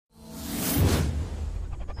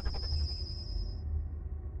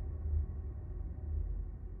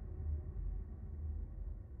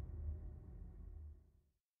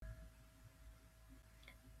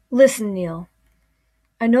Listen, Neil.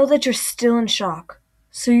 I know that you're still in shock,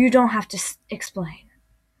 so you don't have to explain.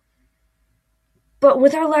 But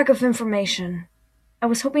with our lack of information, I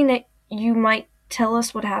was hoping that you might tell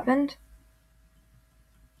us what happened.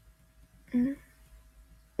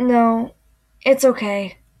 No, it's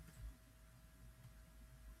okay.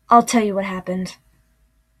 I'll tell you what happened.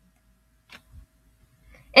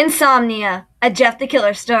 Insomnia, a Jeff the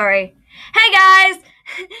Killer story. Hey guys!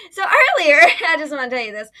 So earlier, I just want to tell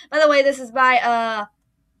you this. By the way, this is by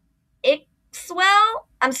Inkswell.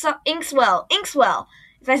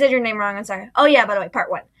 If I said your name wrong, I'm sorry. Oh yeah, by the way,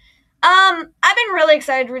 part 1. I've been really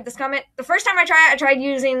excited to read this comment. The first time I tried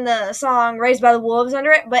using the song Raised by the Wolves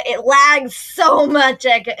under it, but it lagged so much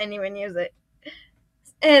I couldn't even use it.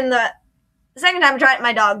 And the second time I tried it,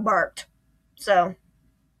 my dog barked. So,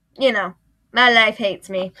 my life hates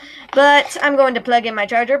me. But I'm going to plug in my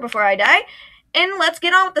charger before I die, and let's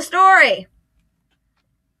get on with the story.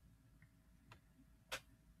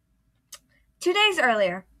 2 days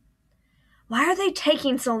earlier. Why are they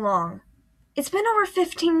taking so long? It's been over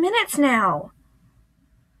 15 minutes now.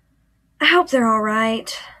 I hope they're all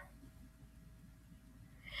right.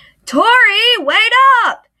 Tori, wait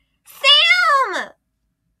up! Sam!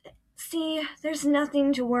 See, there's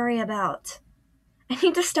nothing to worry about. I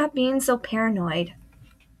need to stop being so paranoid.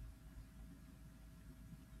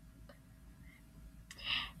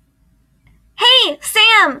 Hey,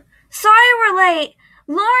 Sam! Sorry we're late.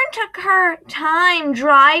 Lauren took her time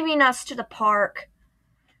driving us to the park.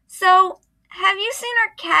 So, have you seen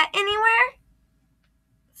our cat anywhere?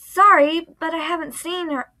 Sorry, but I haven't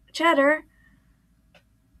seen her, Cheddar.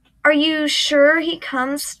 Are you sure he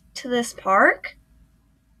comes to this park?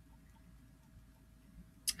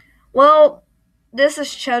 Well, this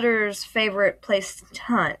is Cheddar's favorite place to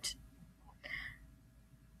hunt.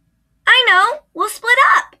 I know! We'll split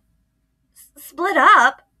up! Split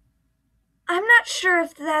up? I'm not sure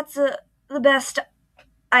if that's the best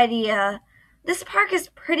idea. This park is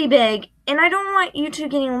pretty big, and I don't want you two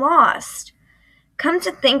getting lost. Come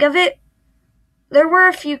to think of it, there were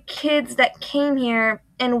a few kids that came here,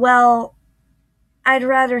 and well, I'd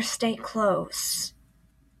rather stay close.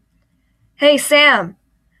 Hey, Sam,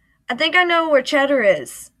 I think I know where Cheddar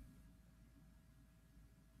is.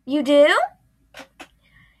 You do?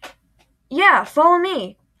 Yeah, follow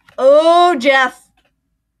me. Oh, Jeff.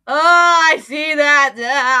 Oh, I see that.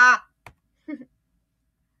 Ah.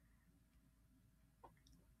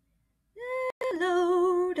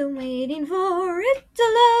 Load, I'm waiting for it to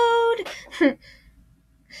load.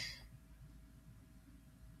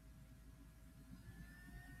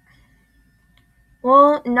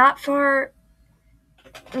 Well, not far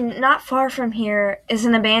from here is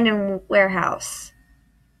an abandoned warehouse.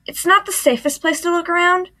 It's not the safest place to look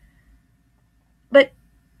around, but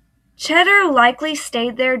Cheddar likely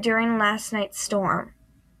stayed there during last night's storm.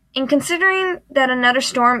 And considering that another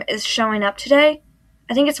storm is showing up today,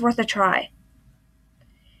 I think it's worth a try.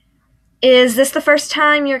 Is this the first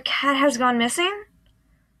time your cat has gone missing?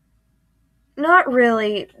 Not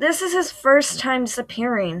really. This is his first time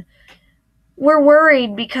disappearing. We're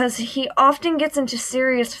worried because he often gets into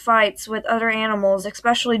serious fights with other animals,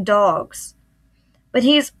 especially dogs. But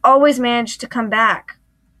he's always managed to come back.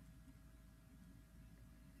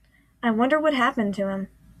 I wonder what happened to him.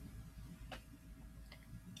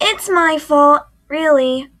 It's my fault,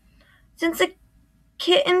 really. Since the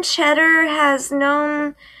kitten Cheddar has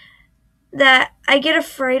known that I get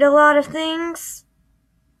afraid a lot of things.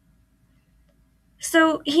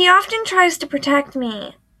 So he often tries to protect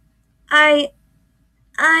me. I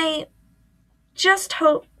just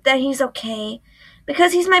hope that he's okay,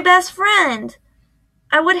 because he's my best friend.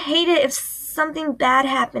 I would hate it if something bad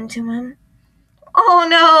happened to him. Oh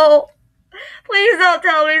no! Please don't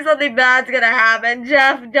tell me something bad's gonna happen.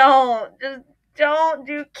 Jeff, don't. Just don't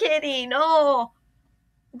do Kitty, no.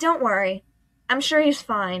 Don't worry. I'm sure he's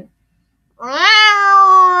fine.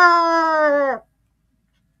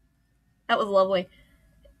 That was lovely.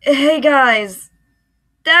 Hey guys,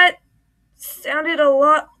 that sounded a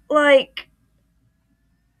lot like...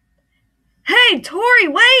 Hey, Tori,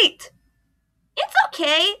 wait! It's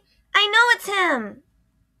okay. I know it's him.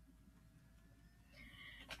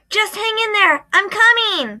 Just hang in there. I'm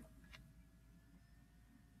coming.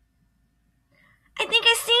 I think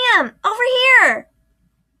I see him. Over here.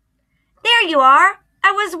 There you are.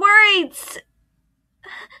 I was worried.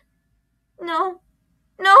 No.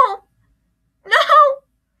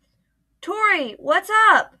 Tori, what's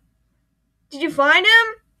up? Did you find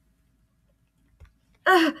him?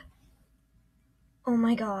 Oh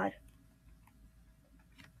my god.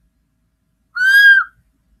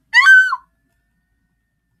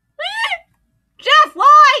 Jeff,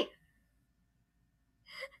 why?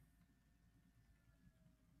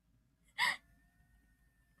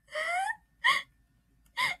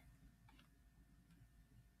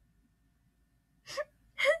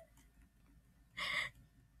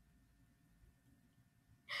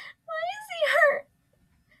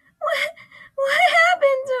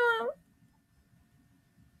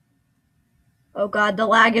 Oh God, the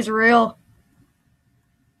lag is real.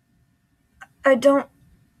 I don't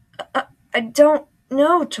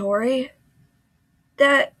know, Tori.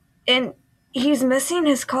 And he's missing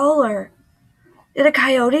his collar. Did a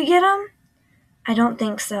coyote get him? I don't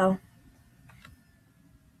think so.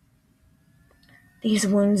 These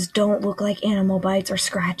wounds don't look like animal bites or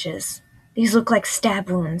scratches. These look like stab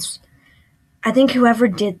wounds. I think whoever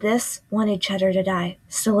did this wanted Cheddar to die,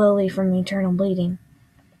 slowly from eternal bleeding.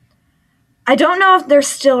 I don't know if they're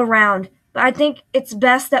still around, but I think it's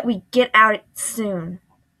best that we get out soon.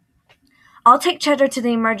 I'll take Cheddar to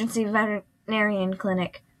the emergency veterinarian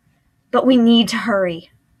clinic, but we need to hurry.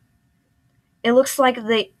 It looks like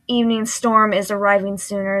the evening storm is arriving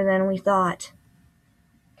sooner than we thought.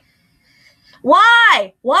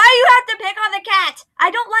 Why? Why do you have to pick on the cat? I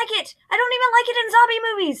don't like it. I don't even like it in zombie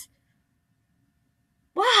movies.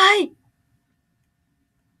 Why?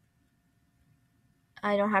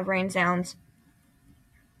 I don't have rain sounds.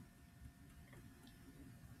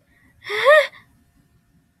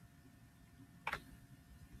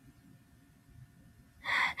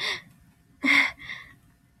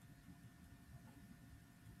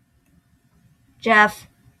 Jeff.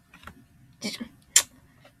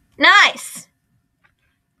 Nice.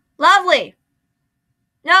 Lovely.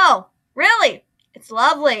 No, really. It's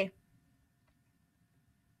lovely.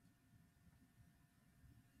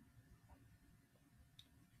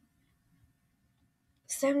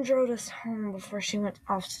 Sam drove us home before she went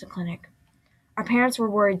off to the clinic. Our parents were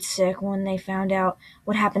worried sick when they found out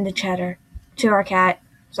what happened to Cheddar. To our cat.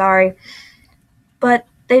 Sorry. But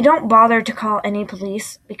they don't bother to call any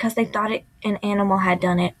police because they thought an animal had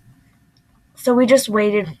done it. So we just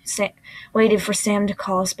waited for Sam to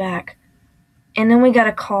call us back. And then we got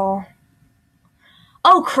a call.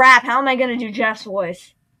 Oh crap, how am I going to do Jeff's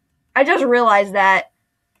voice? I just realized that.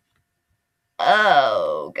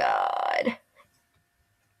 Oh God.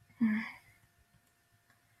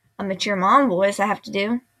 A mature mom voice I have to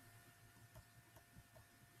do.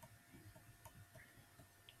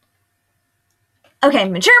 Okay,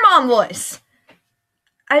 mature mom voice.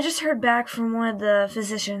 I just heard back from one of the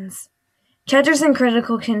physicians. Cheddar's in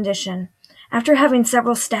critical condition after having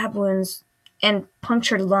several stab wounds and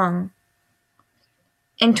punctured lung.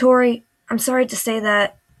 And Tori, I'm sorry to say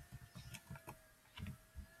that.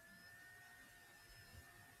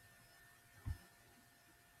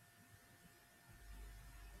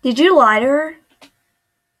 Did you lie to her?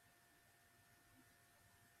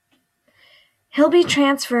 He'll be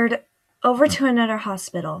transferred over to another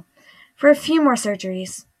hospital for a few more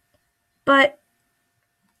surgeries. But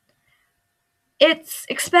it's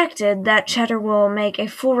expected that Cheddar will make a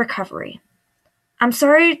full recovery. I'm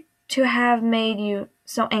sorry to have made you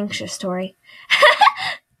so anxious, Tori.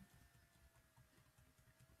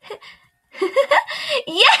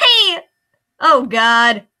 Yay! Oh,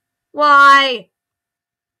 God. Why?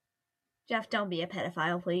 Jeff, don't be a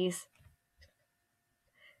pedophile, please.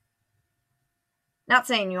 Not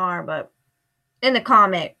saying you are, but in the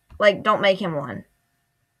comic, don't make him one.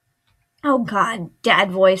 Oh, God.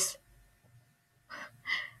 Dad voice.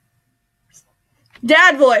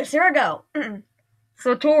 Dad voice. Here I go.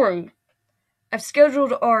 So, Tori, I've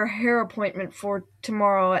scheduled our hair appointment for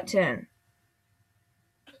tomorrow at 10.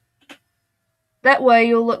 That way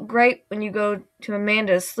you'll look great when you go to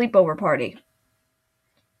Amanda's sleepover party.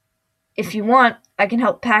 If you want, I can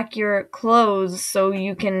help pack your clothes so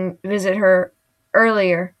you can visit her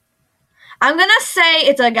earlier. I'm gonna say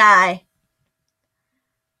it's a guy.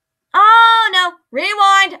 Oh, no.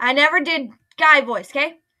 Rewind. I never did guy voice,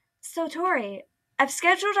 okay? So, Tori, I've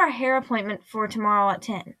scheduled our hair appointment for tomorrow at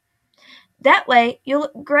 10. That way, you'll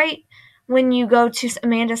look great when you go to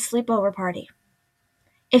Amanda's sleepover party.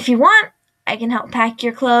 If you want, I can help pack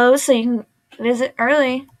your clothes so you can visit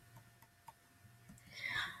early.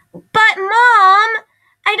 But, Mom,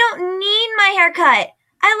 I don't need my haircut.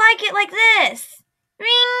 I like it like this. Ring,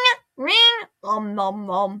 ring,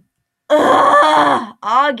 nom. Ugh,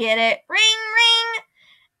 I'll get it. Ring, ring.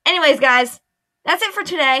 Anyways, guys, that's it for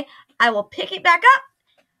today. I will pick it back up.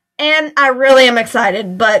 And I really am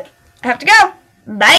excited, but I have to go. Bye.